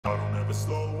never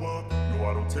slow up, no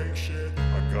I don't take shit.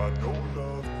 I got no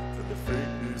love for the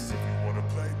fakeness. If you wanna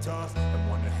play tough and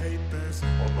wanna hate this,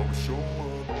 I'll always show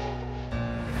up.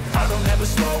 I don't ever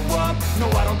slow up, no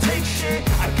I don't take shit.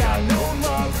 I got no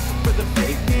love for the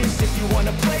fakeness. If you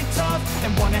wanna play tough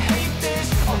and wanna hate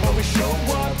this, I'll always show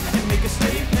up and make a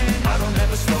statement. I don't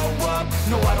ever slow up,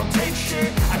 no I don't take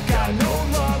shit. I got no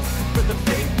love for the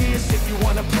fakeness. If you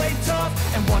wanna play tough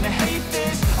and wanna hate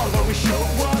this, I'll always show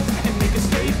up and make a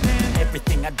statement.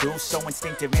 Everything I do so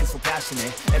instinctive and so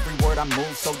passionate. Every word I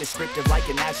move so descriptive like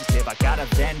an adjective. I got a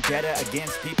vendetta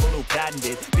against people who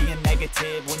patented being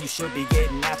negative when you should be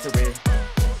getting after it.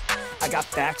 I got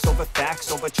facts over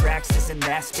tracks, this and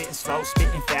that. Spitting slow,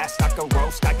 spitting fast. I could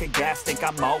roast, I could gas. Think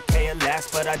I'm okay at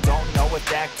last, but I don't know if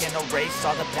that can erase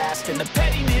all the past and the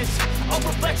pettiness. A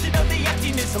reflection of the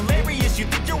emptiness. Hilarious, you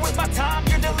think you're worth my time,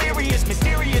 you're delirious.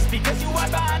 Mysterious, because you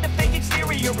hide behind a fake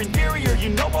exterior. Inferior, you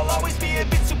know I'll always be a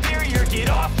bit superior. Get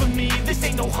off of me, this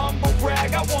ain't no humble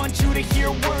brag. I want you to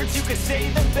hear words, you can say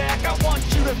them back. I want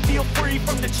you to feel free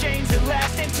from the chains that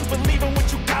last, and to believe in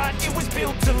what you got, it was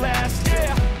built to last,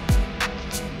 yeah.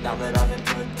 Now that I've been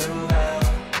put through hell,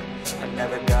 I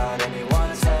never got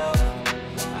anyone's help.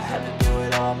 I had to do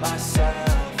it all myself.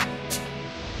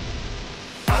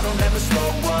 I don't ever slow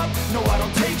up, no I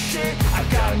don't take shit. I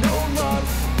got no love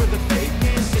for the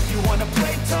fakeness. If you wanna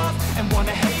play tough and wanna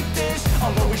hate this,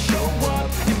 I'll always show up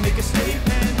and make a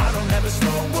statement. I don't ever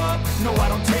slow up, no I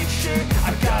don't take shit.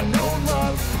 I got no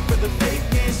love for the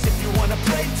fakeness. If you wanna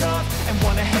play tough and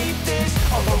wanna hate this,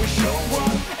 I'll always show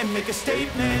up and make a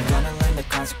statement. Gonna learn the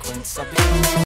consequence of it.